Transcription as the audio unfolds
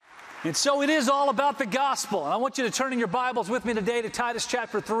And so it is all about the gospel. And I want you to turn in your Bibles with me today to Titus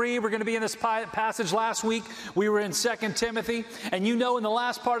chapter 3. We're going to be in this passage. Last week, we were in 2 Timothy. And you know in the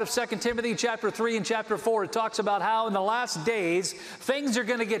last part of 2 Timothy chapter 3 and chapter 4, it talks about how in the last days, things are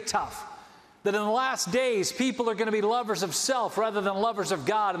going to get tough. That in the last days, people are going to be lovers of self rather than lovers of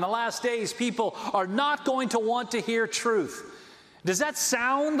God. In the last days, people are not going to want to hear truth. Does that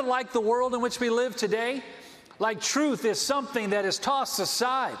sound like the world in which we live today? Like truth is something that is tossed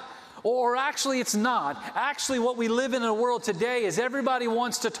aside. Or actually it's not. Actually what we live in a world today is everybody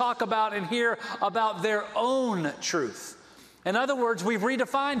wants to talk about and hear about their own truth. In other words, we've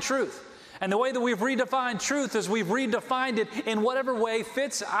redefined truth. And the way that we've redefined truth is we've redefined it in whatever way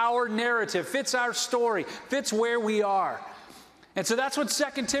fits our narrative, fits our story, fits where we are. And so that's what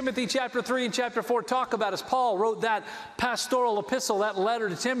 2 Timothy chapter 3 and chapter 4 talk about as Paul wrote that pastoral epistle, that letter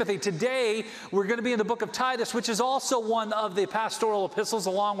to Timothy. Today, we're going to be in the book of Titus, which is also one of the pastoral epistles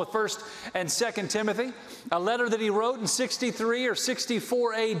along with 1 and 2 Timothy, a letter that he wrote in 63 or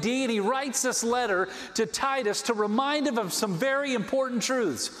 64 AD. And he writes this letter to Titus to remind him of some very important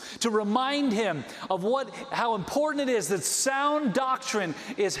truths, to remind him of how important it is that sound doctrine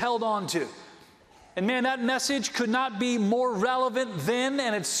is held on to. And man, that message could not be more relevant then,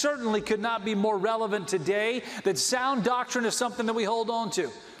 and it certainly could not be more relevant today, that sound doctrine is something that we hold on to.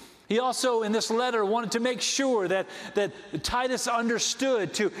 He also, in this letter, wanted to make sure that Titus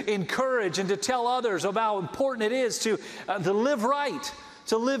understood to encourage and to tell others about how important it is to live right,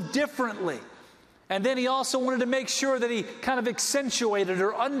 to live differently. And then he also wanted to make sure that he kind of accentuated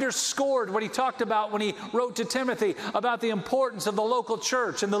or underscored what he talked about when he wrote to Timothy about the importance of the local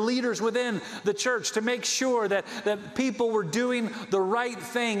church and the leaders within the church to make sure that people were doing the right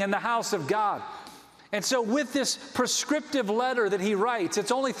thing in the house of God. And so with this prescriptive letter that he writes,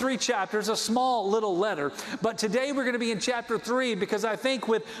 it's only 3 chapters, a small little letter. But today we're going to be in chapter 3 because I think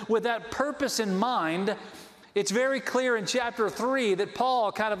with that purpose in mind, it's very clear in chapter 3 that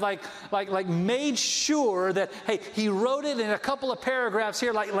Paul kind of like made sure that, hey, he wrote it in a couple of paragraphs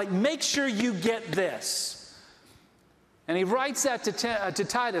here, like make sure you get this. And he writes that to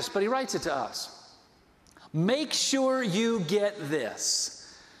Titus, but he writes it to us. Make sure you get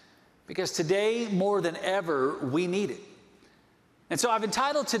this. Because today, more than ever, we need it. And so I've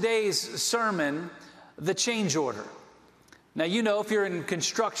entitled today's sermon, The Change Order. Now, you know, if you're in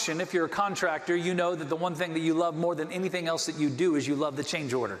construction, if you're a contractor, you know that the one thing that you love more than anything else that you do is you love the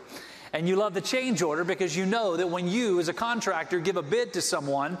change order. And you love the change order because you know that when you, as a contractor, give a bid to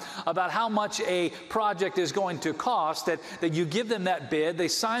someone about how much a project is going to cost, that you give them that bid, they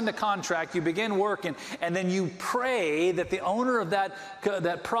sign the contract, you begin working, and then you pray that the owner of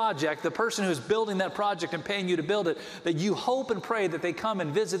that project, the person who's building that project and paying you to build it, that you hope and pray that they come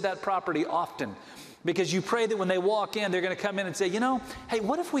and visit that property often. Because you pray that when they walk in, they're going to come in and say, you know, hey,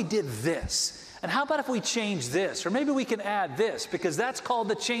 what if we did this? And how about if we change this? Or maybe we can add this, because that's called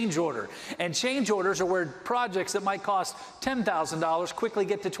the change order. And change orders are where projects that might cost $10,000 quickly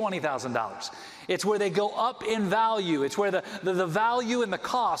get to $20,000. It's where they go up in value. It's where the value and the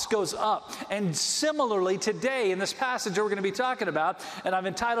cost goes up. And similarly, today in this passage that we're going to be talking about, and I've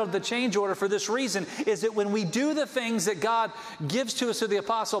entitled The Change Order for this reason, is that when we do the things that God gives to us through the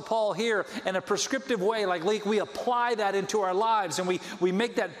Apostle Paul here in a prescriptive way, like we apply that into our lives and we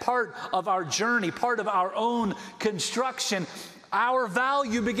make that part of our journey, part of our own construction, our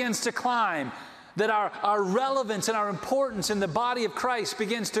value begins to climb. That our relevance and our importance in the body of Christ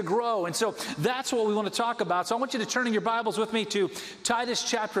begins to grow. And so that's what we want to talk about. So I want you to turn in your Bibles with me to Titus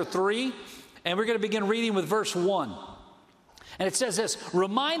chapter 3, and we're going to begin reading with verse 1. And it says this,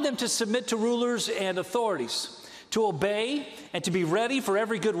 remind them to submit to rulers and authorities, to obey and to be ready for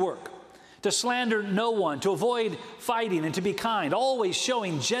every good work, to slander no one, to avoid fighting and to be kind, always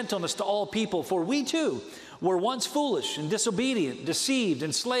showing gentleness to all people, for we too were once foolish and disobedient, deceived,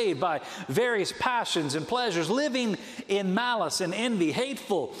 enslaved by various passions and pleasures, living in malice and envy,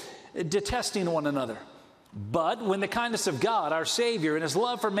 hateful, detesting one another. But when the kindness of God, our Savior, and His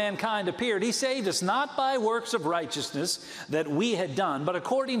love for mankind appeared, He saved us not by works of righteousness that we had done, but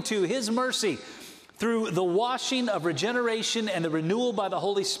according to His mercy, through the washing of regeneration and the renewal by the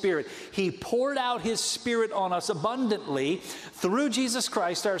Holy Spirit. He poured out His Spirit on us abundantly through Jesus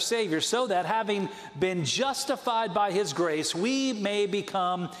Christ our Savior, so that having been justified by His grace, we may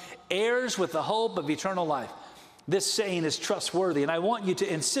become heirs with the hope of eternal life. This saying is trustworthy, and I want you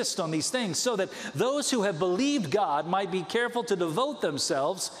to insist on these things so that those who have believed God might be careful to devote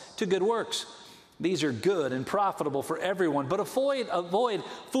themselves to good works. These are good and profitable for everyone, but avoid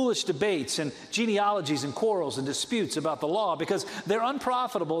foolish debates and genealogies and quarrels and disputes about the law, because they're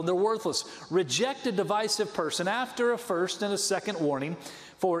unprofitable and they're worthless. Reject a divisive person after a first and a second warning,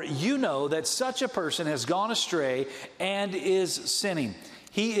 For you know that such a person has gone astray and is sinning.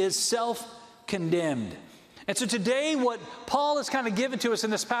 He is self-condemned. And so today what Paul has kind of given to us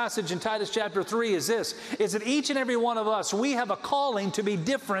in this passage in Titus chapter 3 is this, is that each and every one of us, we have a calling to be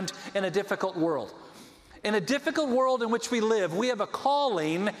different in a difficult world. In a difficult world in which we live, we have a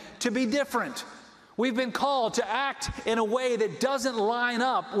calling to be different. We've been called to act in a way that doesn't line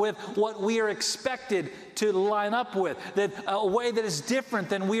up with what we are expected to line up with, that a way that is different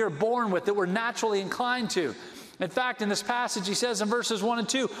than we are born with, that we're naturally inclined to. In fact, in this passage, he says in verses 1 and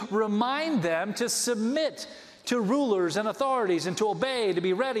 2, remind them to submit to rulers and authorities and to obey, to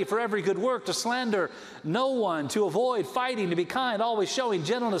be ready for every good work, to slander no one, to avoid fighting, to be kind, always showing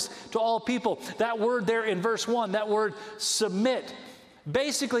gentleness to all people. That word there in verse 1, that word submit,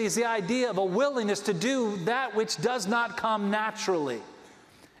 basically is the idea of a willingness to do that which does not come naturally.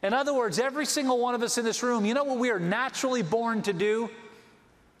 In other words, every single one of us in this room, you know what we are naturally born to do?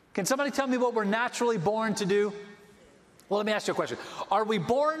 Can somebody tell me what we're naturally born to do? Well, let me ask you a question. Are we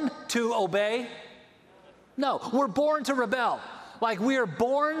born to obey? No, we're born to rebel. Like we are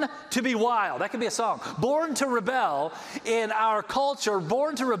born to be wild. That could be a song. Born to rebel in our culture,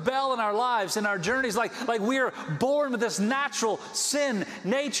 born to rebel in our lives, in our journeys. Like we are born with this natural sin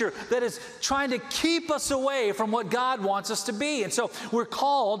nature that is trying to keep us away from what God wants us to be. And so we're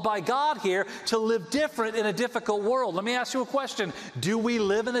called by God here to live different in a difficult world. Let me ask you a question. Do we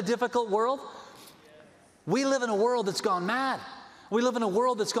live in a difficult world? We live in a world that's gone mad. We live in a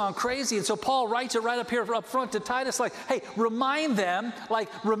world that's gone crazy. And so Paul writes it right up here up front to Titus, like, hey, remind them, like,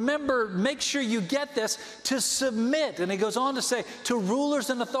 remember, make sure you get this, to submit. And he goes on to say, to rulers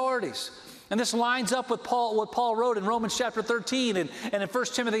and authorities. And this lines up with what Paul wrote in Romans chapter 13 and in 1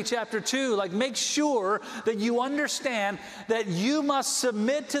 Timothy chapter 2. Like, make sure that you understand that you must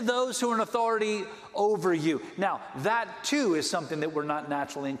submit to those who are in authority over you. Now, that too is something that we're not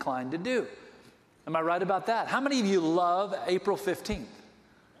naturally inclined to do. Am I right about that? How many of you love April 15th?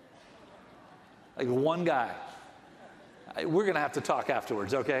 Like one guy. We're going to have to talk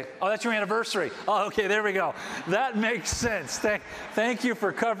afterwards, okay? Oh, that's your anniversary. Oh, okay, there we go. That makes sense. Thank you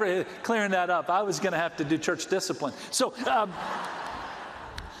for clearing that up. I was going to have to do church discipline. So,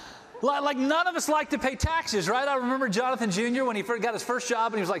 like none of us like to pay taxes, right? I remember Jonathan Jr. when he got his first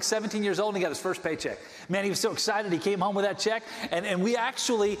job and he was like 17 years old and he got his first paycheck. Man, he was so excited. He came home with that check and we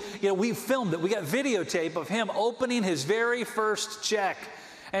actually, we filmed it. We got videotape of him opening his very first check.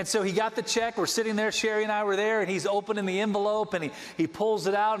 And so he got the check. We're sitting there, Sherry and I were there, and he's opening the envelope, and he pulls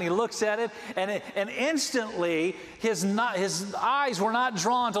it out, and he looks at it, and instantly his eyes were not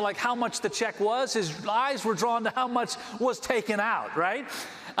drawn to like how much the check was. His eyes were drawn to how much was taken out, right?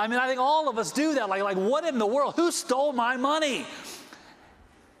 I mean, I think all of us do that. Like what in the world? Who stole my money?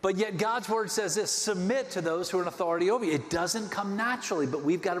 But yet God's word says this, submit to those who are in authority over you. It doesn't come naturally, but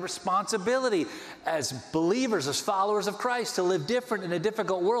we've got a responsibility as believers, as followers of Christ, to live different in a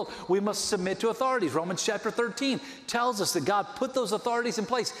difficult world. We must submit to authorities. Romans chapter 13 tells us that God put those authorities in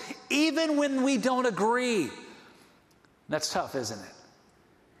place, even when we don't agree. That's tough, isn't it?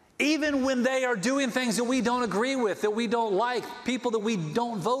 Even when they are doing things that we don't agree with, that we don't like, people that we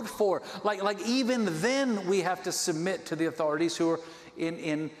don't vote for, like even then we have to submit to the authorities who are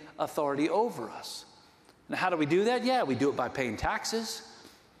in authority over us. And how do we do that? Yeah, we do it by paying taxes.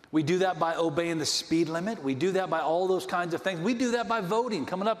 We do that by obeying the speed limit. We do that by all those kinds of things. We do that by voting.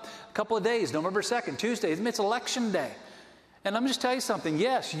 Coming up a couple of days, November 2nd, Tuesday, it's election day. And let me just tell you something.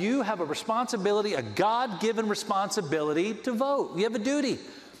 Yes, you have a responsibility, a God-given responsibility to vote. You have a duty.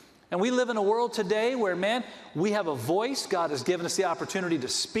 And we live in a world today where, man, we have a voice. God has given us the opportunity to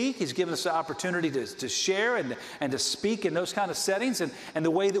speak. He's given us the opportunity to share and to speak in those kind of settings. And the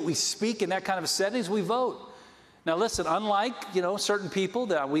way that we speak in that kind of settings, we vote. Now, listen, unlike, certain people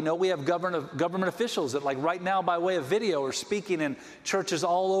that we know, we have government officials that, like right now, by way of video, are speaking in churches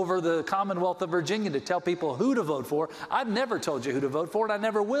all over the Commonwealth of Virginia to tell people who to vote for. I've never told you who to vote for, and I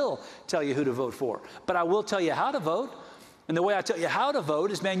never will tell you who to vote for. But I will tell you how to vote. And the way I tell you how to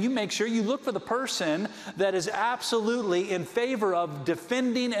vote is, man, you make sure you look for the person that is absolutely in favor of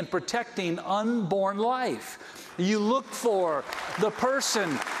defending and protecting unborn life. You look for the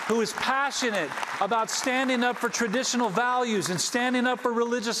person who is passionate about standing up for traditional values and standing up for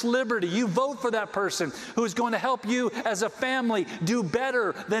religious liberty. You vote for that person who is going to help you as a family do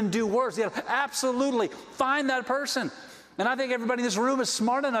better than do worse. Absolutely find that person. And I think everybody in this room is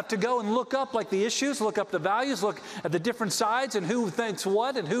smart enough to go and look up like the issues, look up the values, look at the different sides and who thinks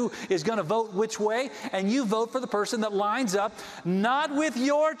what and who is going to vote which way. And you vote for the person that lines up not with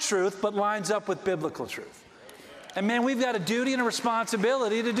your truth, but lines up with biblical truth. And man, we've got a duty and a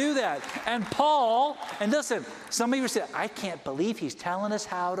responsibility to do that. And Paul, and listen, some of you say, I can't believe he's telling us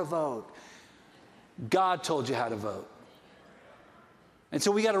how to vote. God told you how to vote. And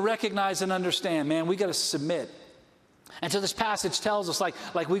so we got to recognize and understand, man, we got to submit. And so this passage tells us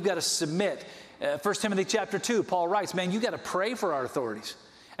like we've got to submit. 1 Timothy chapter 2, Paul writes, man, you got to pray for our authorities.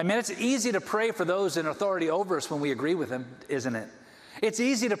 I mean, it's easy to pray for those in authority over us when we agree with them, isn't it? It's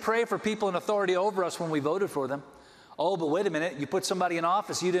easy to pray for people in authority over us when we voted for them. Oh, but wait a minute, you put somebody in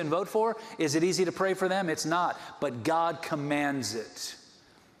office you didn't vote for? Is it easy to pray for them? It's not. But God commands it.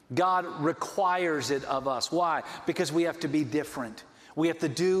 God requires it of us. Why? Because we have to be different. We have to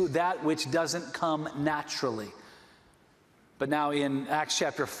do that which doesn't come naturally. But now in Acts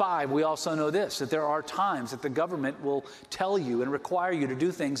chapter 5, we also know this, that there are times that the government will tell you and require you to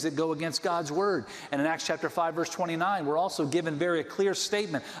do things that go against God's word. And in Acts chapter 5, verse 29, we're also given very clear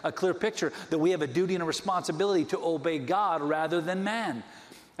statement, a clear picture that we have a duty and a responsibility to obey God rather than man.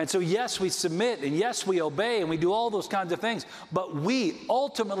 And so, yes, we submit, and yes, we obey, and we do all those kinds of things, but we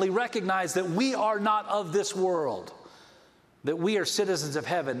ultimately recognize that we are not of this world, that we are citizens of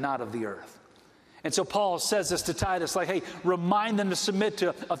heaven, not of the earth. And so Paul says this to Titus, like, hey, remind them to submit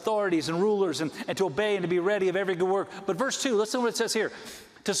to authorities and rulers and to obey and to be ready of every good work. But verse 2, listen to what it says here.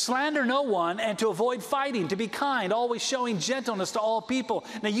 To slander no one and to avoid fighting, to be kind, always showing gentleness to all people.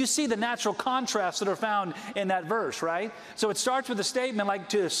 Now, you see the natural contrasts that are found in that verse, right? So it starts with a statement like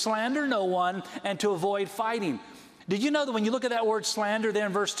to slander no one and to avoid fighting. Did you know that when you look at that word slander there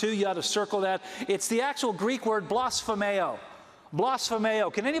in verse 2, you ought to circle that? It's the actual Greek word blasphemeo. Blasphemeo.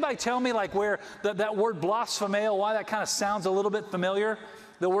 Can anybody tell me like where that word blasphemeo, why that kind of sounds a little bit familiar?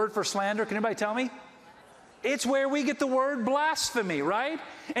 The word for slander, can anybody tell me? It's where we get the word blasphemy, right?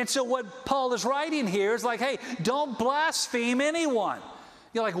 And so what Paul is writing here is like, hey, don't blaspheme anyone.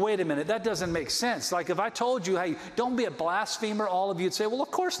 You're like, wait a minute, that doesn't make sense. Like if I told you, hey, don't be a blasphemer, all of you would say, well,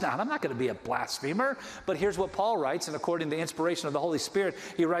 of course not. I'm not going to be a blasphemer. But here's what Paul writes, and according to the inspiration of the Holy Spirit,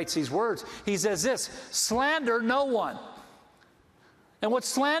 he writes these words. He says this, slander no one. And what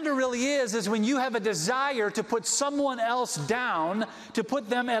slander really is when you have a desire to put someone else down, to put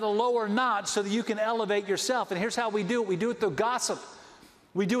them at a lower notch so that you can elevate yourself. And here's how we do it. We do it through gossip.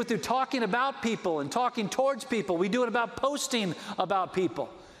 We do it through talking about people and talking towards people. We do it about posting about people.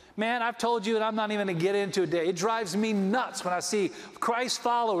 Man, I've told you, and I'm not even going to get into it today. It drives me nuts when I see Christ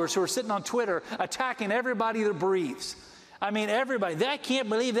followers who are sitting on Twitter attacking everybody that breathes. I mean, everybody. They can't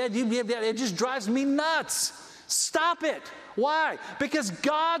believe that. It just drives me nuts. Stop it. Why? Because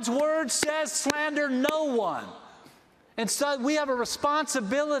God's word says slander no one. And so we have a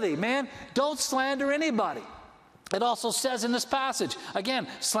responsibility, man. Don't slander anybody. It also says in this passage, again,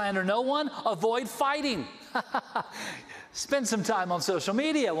 slander no one, avoid fighting. Spend some time on social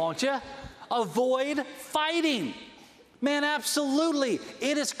media, won't you? Avoid fighting. Man, absolutely.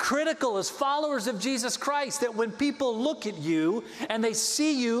 It is critical as followers of Jesus Christ that when people look at you and they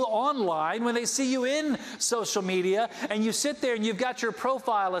see you online, when they see you in social media, and you sit there and you've got your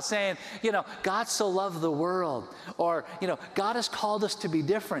profile of saying, you know, God so loved the world, or, you know, God has called us to be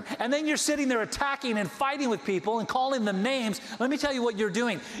different. And then you're sitting there attacking and fighting with people and calling them names. Let me tell you what you're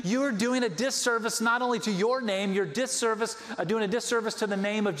doing. You're doing a disservice not only to your name, you're doing a disservice to the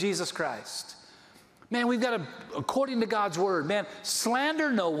name of Jesus Christ. Man, we've got to, according to God's word, man,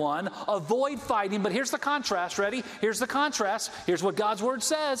 slander no one, avoid fighting. But here's the contrast. Ready? Here's the contrast. Here's what God's word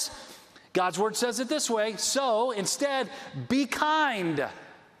says. God's word says it this way. So, instead, be kind.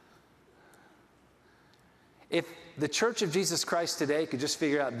 If the Church of Jesus Christ today could just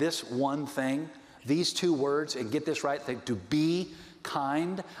figure out this one thing, these two words, and get this right, to be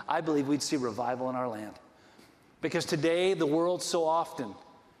kind, I believe we'd see revival in our land. Because today, the world so often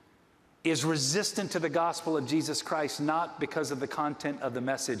is resistant to the gospel of Jesus Christ, not because of the content of the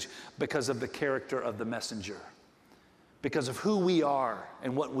message, because of the character of the messenger, because of who we are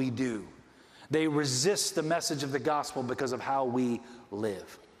and what we do. They resist the message of the gospel because of how we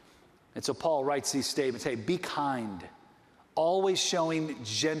live. And so Paul writes these statements, hey, be kind, always showing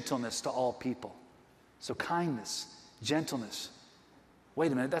gentleness to all people. So kindness, gentleness.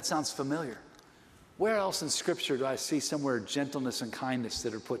 Wait a minute, that sounds familiar. Where else in Scripture do I see somewhere gentleness and kindness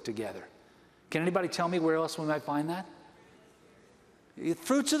that are put together? Can anybody tell me where else we might find that?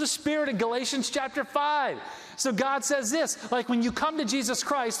 Fruits of the Spirit in Galatians chapter 5. So God says this, like when you come to Jesus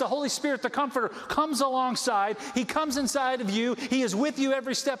Christ, the Holy Spirit, the Comforter, comes alongside. He comes inside of you. He is with you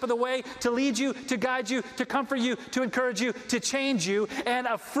every step of the way to lead you, to guide you, to comfort you, to encourage you, to change you. And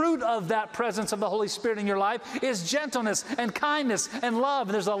a fruit of that presence of the Holy Spirit in your life is gentleness and kindness and love.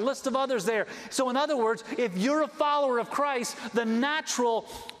 And there's a list of others there. So in other words, if you're a follower of Christ, the natural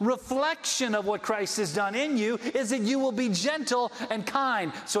reflection of what Christ has done in you is that you will be gentle and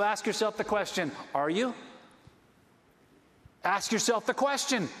kind. So ask yourself the question, are you? Ask yourself the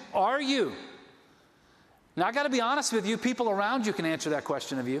question, are you? Now, I got to be honest with you, people around you can answer that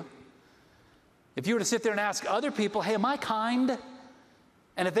question of you. If you were to sit there and ask other people, hey, am I kind?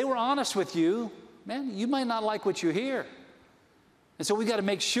 And if they were honest with you, man, you might not like what you hear. And so we got to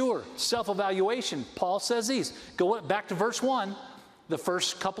make sure, self-evaluation. Paul says these. Go back to verse 1, the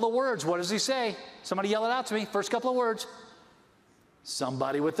first couple of words. What does he say? Somebody yell it out to me. First couple of words.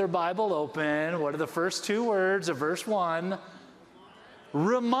 Somebody with their Bible open. What are the first two words of verse 1?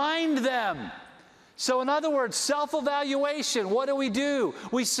 Remind them. So in other words, self-evaluation. What do?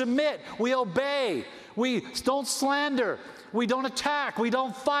 We submit. We obey. We don't slander. We don't attack. We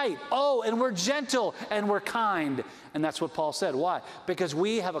don't fight. Oh, and we're gentle and we're kind. And that's what Paul said. Why? Because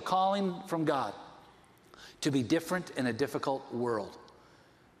we have a calling from God to be different in a difficult world.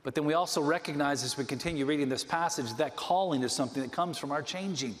 But then we also recognize as we continue reading this passage that calling is something that comes from our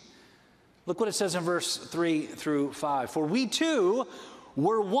changing. Look what it says in verse 3 through 5. For we too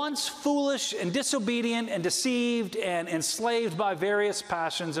were once foolish and disobedient and deceived and enslaved by various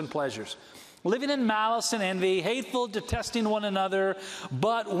passions and pleasures, living in malice and envy, hateful, detesting one another.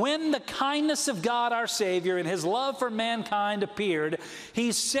 But when the kindness of God our Savior and His love for mankind appeared,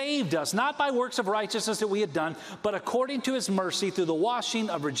 He saved us, not by works of righteousness that we had done, but according to His mercy through the washing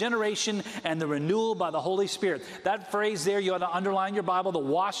of regeneration and the renewal by the Holy Spirit. That phrase there, you ought to underline your Bible. The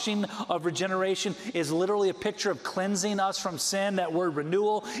washing of regeneration is literally a picture of cleansing us from sin. That word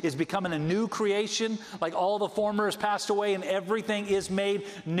renewal is becoming a new creation, like all the former has passed away and everything is made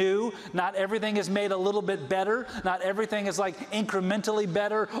new. Not everything is made a little bit better. Not everything is like incrementally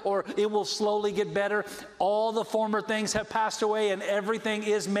better or it will slowly get better. All the former things have passed away and everything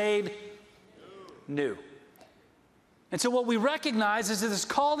is made new. And so what we recognize is that this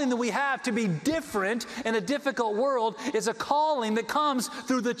calling that we have to be different in a difficult world is a calling that comes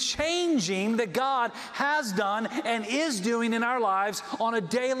through the changing that God has done and is doing in our lives on a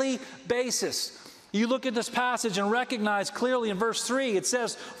daily basis. You look at this passage and recognize clearly in verse 3, it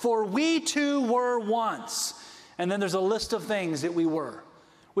says, for we too were once. And then there's a list of things that we were,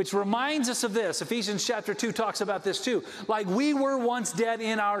 which reminds us of this. Ephesians chapter 2 talks about this too. Like we were once dead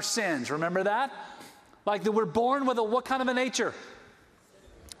in our sins. Remember that? Like that we're born with what kind of a nature?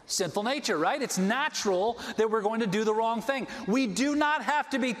 Sinful nature, right? It's natural that we're going to do the wrong thing. We do not have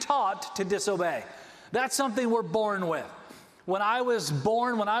to be taught to disobey. That's something we're born with. When I was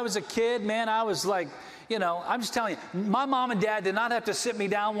born, when I was a kid, man, I was like, you know, I'm just telling you, my mom and dad did not have to sit me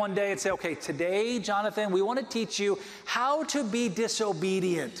down one day and say, okay, today, Jonathan, we want to teach you how to be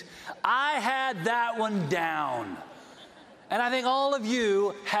disobedient. I had that one down. And I think all of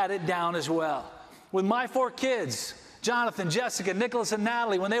you had it down as well. With my 4 kids, Jonathan, Jessica, Nicholas, and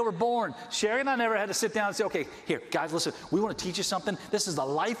Natalie, when they were born, Sherry and I never had to sit down and say, okay, here, guys, listen, we want to teach you something. This is the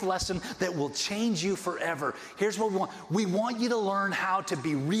life lesson that will change you forever. Here's what we want. We want you to learn how to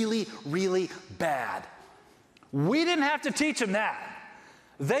be really, really bad. We didn't have to teach them that.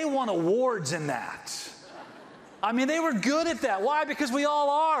 They won awards in that. I mean, they were good at that. Why? Because we all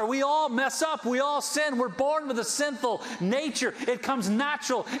are. We all mess up. We all sin. We're born with a sinful nature. It comes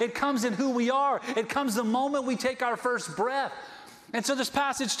natural. It comes in who we are. It comes the moment we take our first breath. And so this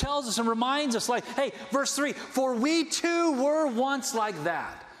passage tells us and reminds us, like, hey, verse 3, for we too were once like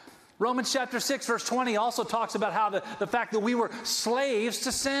that. Romans chapter 6, verse 20 also talks about how the fact that we were slaves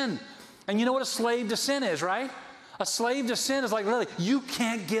to sin. And you know what a slave to sin is, right? A slave to sin is like, literally, you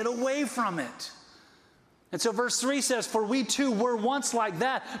can't get away from it. And so verse 3 says, for we too were once like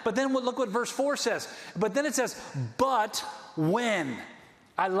that. But then look what verse 4 says. But then it says, but when.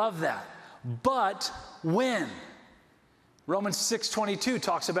 I love that. But when. Romans 6:22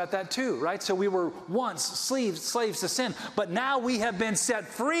 talks about that too, right? So we were once slaves to sin. But now we have been set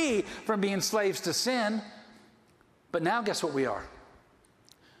free from being slaves to sin. But now guess what we are?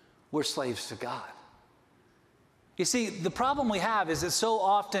 We're slaves to God. You see, the problem we have is that so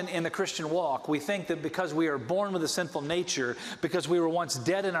often in the Christian walk, we think that because we are born with a sinful nature, because we were once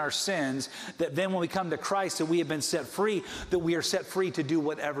dead in our sins, that then when we come to Christ that we have been set free, that we are set free to do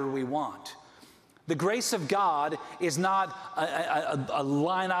whatever we want. The grace of God is not a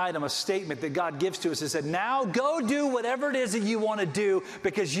line item, a statement that God gives to us. It said, now go do whatever it is that you want to do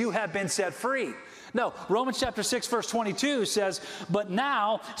because you have been set free. No, Romans chapter 6, verse 22 says, but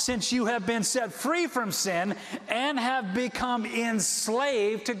now, since you have been set free from sin and have become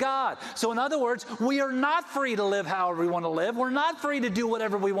enslaved to God. So in other words, we are not free to live however we want to live. We're not free to do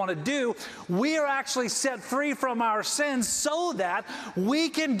whatever we want to do. We are actually set free from our sins so that we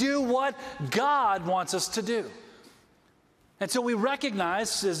can do what God wants us to do. And so we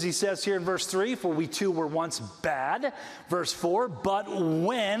recognize, as he says here in verse 3, for we too were once bad. Verse 4, but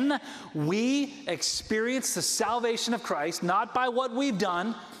when we experience the salvation of Christ, not by what we've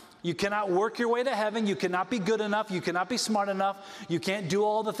done, you cannot work your way to heaven, you cannot be good enough, you cannot be smart enough, you can't do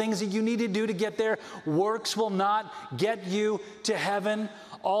all the things that you need to do to get there. Works will not get you to heaven.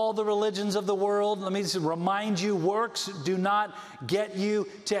 All the religions of the world, let me just remind you, works do not get you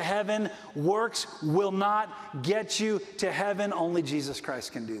to heaven. Works will not get you to heaven. Only Jesus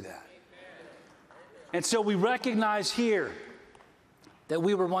Christ can do that. And so we recognize here that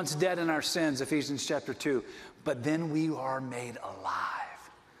we were once dead in our sins, Ephesians chapter 2, but then we are made alive.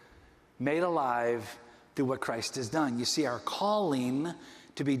 Made alive through what Christ has done. You see, our calling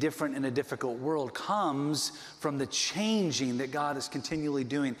to be different in a difficult world comes from the changing that God is continually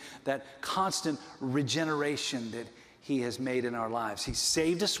doing, that constant regeneration that he has made in our lives. He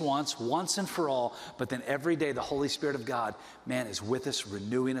saved us once and for all, but then every day the Holy Spirit of God, man, is with us,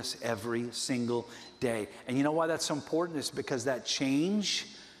 renewing us every single day. And you know why that's so important? It's because that change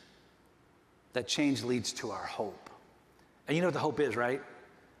leads to our hope. And you know what the hope is, right?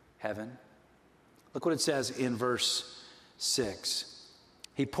 Heaven. Look what it says in verse 6.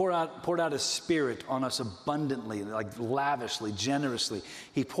 He poured out his Spirit on us abundantly, like lavishly, generously.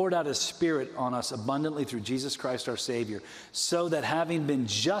 He poured out his Spirit on us abundantly through Jesus Christ our Savior, so that having been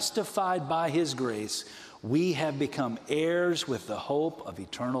justified by his grace, we have become heirs with the hope of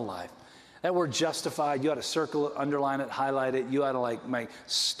eternal life. That word justified, you ought to circle it, underline it, highlight it. You ought to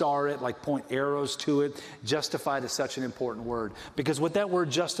star it, point arrows to it. Justified is such an important word. Because what that word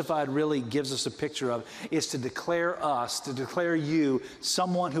justified really gives us a picture of is to declare us, to declare you,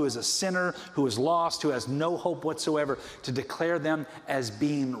 someone who is a sinner, who is lost, who has no hope whatsoever, to declare them as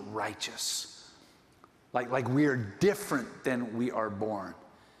being righteous. Like we are different than we are born.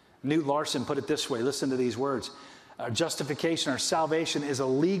 Newt Larson put it this way. Listen to these words. Our justification, our salvation, is a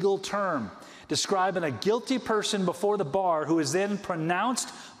legal term describing a guilty person before the bar who is then pronounced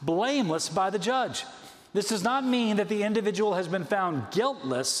blameless by the judge. This does not mean that the individual has been found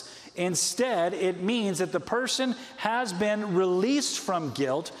guiltless. Instead, it means that the person has been released from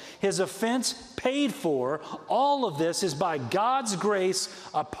guilt, his offense paid for. All of this is by God's grace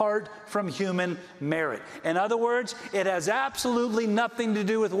apart from human merit. In other words, it has absolutely nothing to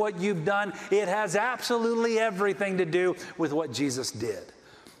do with what you've done. It has absolutely everything to do with what Jesus did.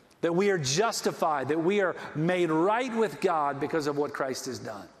 That we are justified, that we are made right with God because of what Christ has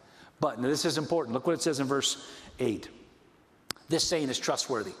done. But, now this is important. Look what it says in verse 8. This saying is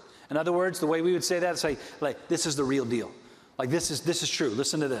trustworthy. In other words, the way we would say that is say, this is the real deal. This is true.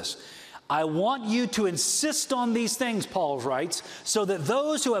 Listen to this. I want you to insist on these things, Paul writes, so that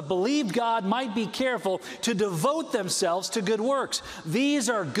those who have believed God might be careful to devote themselves to good works. These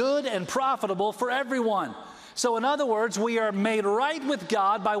are good and profitable for everyone. So in other words, we are made right with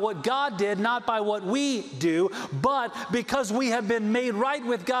God by what God did, not by what we do. But because we have been made right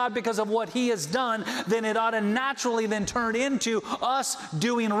with God because of what he has done, then it ought to naturally then turn into us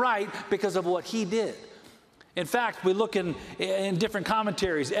doing right because of what he did. In fact, we look in different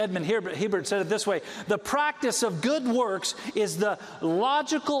commentaries. Edmund Hibbert said it this way: the practice of good works is the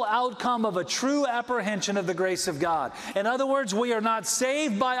logical outcome of a true apprehension of the grace of God. In other words, we are not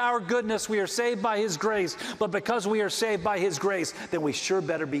saved by our goodness, we are saved by his grace. But because we are saved by his grace, then we sure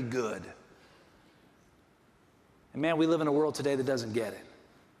better be good. And man, we live in a world today that doesn't get it.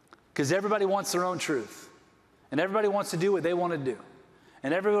 Because everybody wants their own truth. And everybody wants to do what they want to do.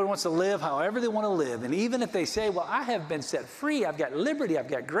 And everyone wants to live however they want to live. And even if they say, well, I have been set free, I've got liberty, I've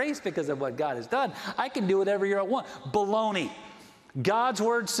got grace because of what God has done, I can do whatever I want. Baloney. God's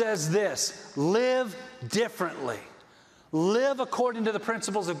word says this: live differently. Live according to the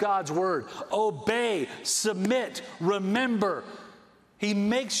principles of God's word. Obey, submit, remember. He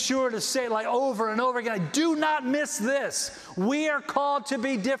makes sure to say over and over again, do not miss this. We are called to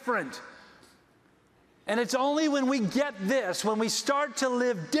be different. And it's only when we get this, when we start to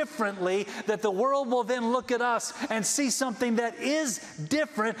live differently, that the world will then look at us and see something that is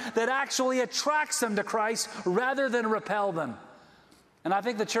different, that actually attracts them to Christ rather than repel them. And I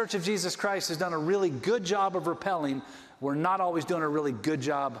think the Church of Jesus Christ has done a really good job of repelling. We're not always doing a really good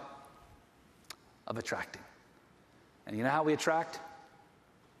job of attracting. And you know how we attract?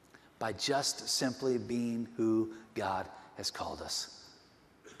 By just simply being who God has called us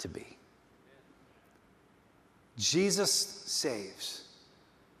to be. Jesus saves.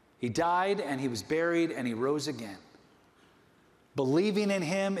 He died and he was buried and he rose again. Believing in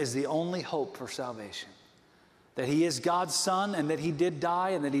him is the only hope for salvation. That he is God's son and that he did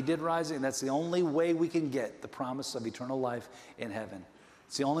die and that he did rise. And that's the only way we can get the promise of eternal life in heaven.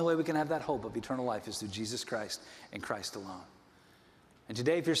 It's the only way we can have that hope of eternal life is through Jesus Christ and Christ alone. And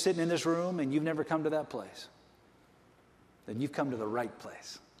today, if you're sitting in this room and you've never come to that place, then you've come to the right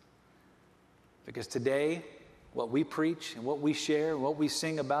place. Because today, what we preach and what we share and what we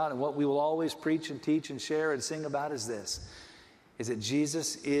sing about and what we will always preach and teach and share and sing about is this, is that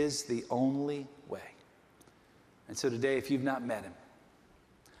Jesus is the only way. And so today, if you've not met him,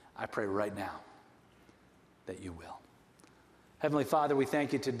 I pray right now that you will. Heavenly Father, we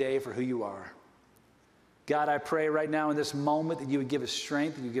thank you today for who you are. God, I pray right now in this moment that you would give us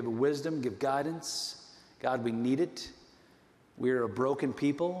strength, that you give us wisdom, give guidance. God, we need it. We are a broken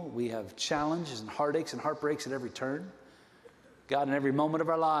people. We have challenges and heartaches and heartbreaks at every turn. God, in every moment of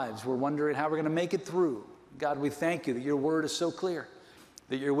our lives, we're wondering how we're going to make it through. God, we thank you that your word is so clear,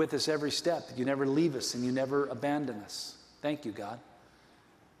 that you're with us every step, that you never leave us and you never abandon us. Thank you, God.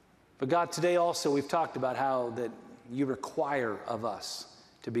 But God, today also we've talked about how that you require of us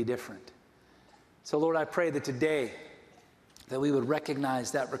to be different. So Lord, I pray that today that we would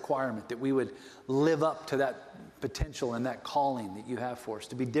recognize that requirement, that we would live up to that potential and that calling that you have for us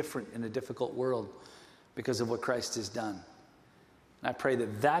to be different in a difficult world because of what Christ has done. And I pray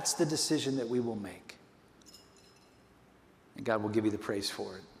that that's the decision that we will make. And God will give you the praise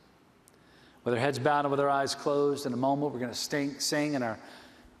for it. With our heads bowed and with our eyes closed, in a moment we're going to sing, and our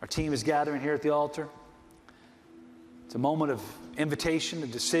team is gathering here at the altar. It's a moment of invitation, a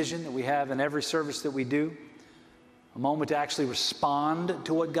decision that we have in every service that we do. A moment to actually respond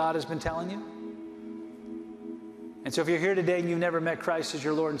to what God has been telling you. And so if you're here today and you've never met Christ as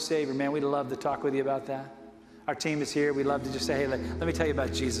your Lord and Savior, man, we'd love to talk with you about that. Our team is here. We'd love to just say, hey, let me tell you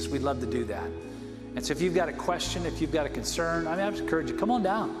about Jesus. We'd love to do that. And so if you've got a question, if you've got a concern, I just encourage you, come on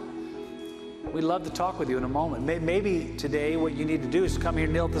down. We'd love to talk with you in a moment. Maybe today what you need to do is come here,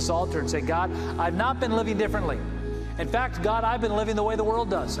 kneel at this altar and say, God, I've not been living differently. In fact, God, I've been living the way the world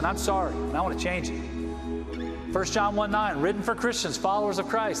does, and I'm sorry, and I want to change it. 1 John 1:9, written for Christians, followers of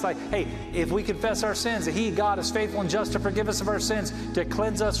Christ. Like, hey, if we confess our sins, that he, God, is faithful and just to forgive us of our sins, to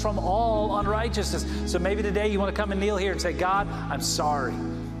cleanse us from all unrighteousness. So maybe today you want to come and kneel here and say, God, I'm sorry.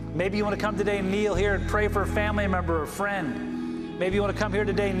 Maybe you want to come today and kneel here and pray for a family member or a friend. Maybe you want to come here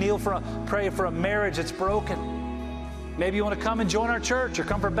today and pray for a marriage that's broken. Maybe you want to come and join our church or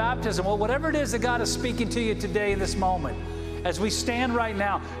come for baptism. Well, whatever it is that God is speaking to you today in this moment, as we stand right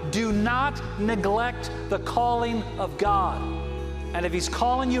now, do not neglect the calling of God. And if he's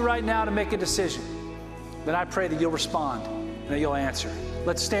calling you right now to make a decision, then I pray that you'll respond and that you'll answer.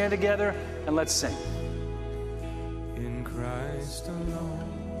 Let's stand together and let's sing. In Christ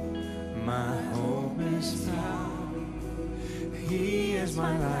alone, my hope is found. He is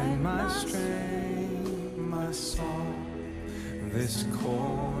my light, my strength, my song. This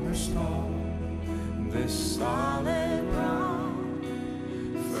cornerstone, this solid ground,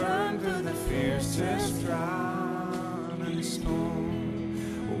 firm through the fiercest drought and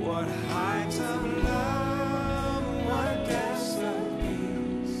storm. What heights of love, what depths of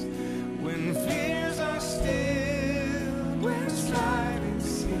peace, when fears are still, when striving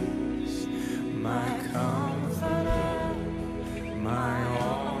cease, my comforter, my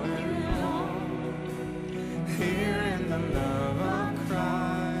all in all, here in the love of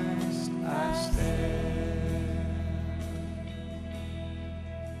Christ I stand.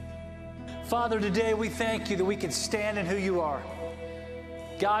 Father, today we thank you that we can stand in who you are.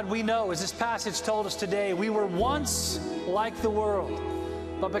 God, we know, as this passage told us today, we were once like the world,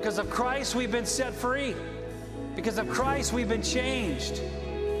 but because of Christ we've been set free. Because of Christ we've been changed.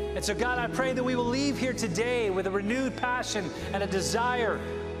 And so God, I pray that we will leave here today with a renewed passion and a desire,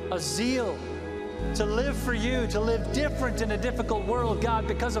 a zeal to live for you, to live different in a difficult world, God,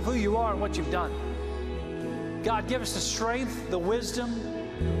 because of who you are and what you've done. God, give us the strength, the wisdom,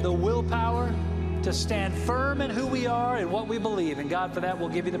 the willpower to stand firm in who we are and what we believe. And God, for that, we'll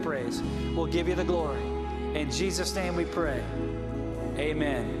give you the praise. We'll give you the glory. In Jesus' name we pray.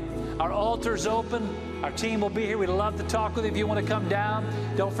 Amen. Our altar's open. Our team will be here. We'd love to talk with you if you want to come down.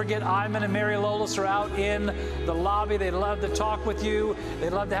 Don't forget, Iman and Mary Lolis are out in the lobby. They'd love to talk with you.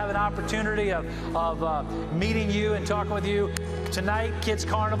 They'd love to have an opportunity of meeting you and talking with you. Tonight, Kids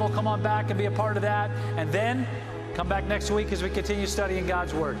Carnival, come on back and be a part of that. And then come back next week as we continue studying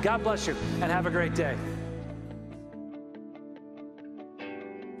God's Word. God bless you and have a great day.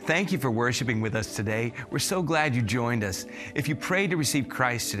 Thank you for worshiping with us today. We're so glad you joined us. If you prayed to receive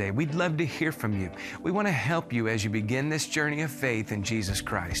Christ today, we'd love to hear from you. We want to help you as you begin this journey of faith in Jesus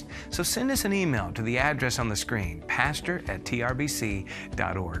Christ. So send us an email to the address on the screen,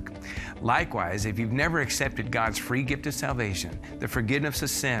 pastor@trbc.org. Likewise, if you've never accepted God's free gift of salvation, the forgiveness of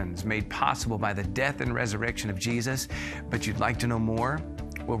sins made possible by the death and resurrection of Jesus, but you'd like to know more,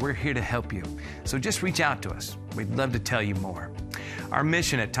 well, we're here to help you. So just reach out to us. We'd love to tell you more. Our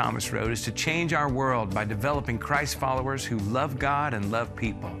mission at Thomas Road is to change our world by developing Christ followers who love God and love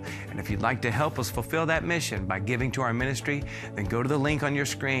people. And if you'd like to help us fulfill that mission by giving to our ministry, then go to the link on your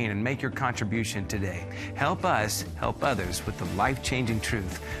screen and make your contribution today. Help us help others with the life-changing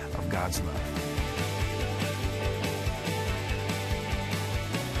truth of God's love.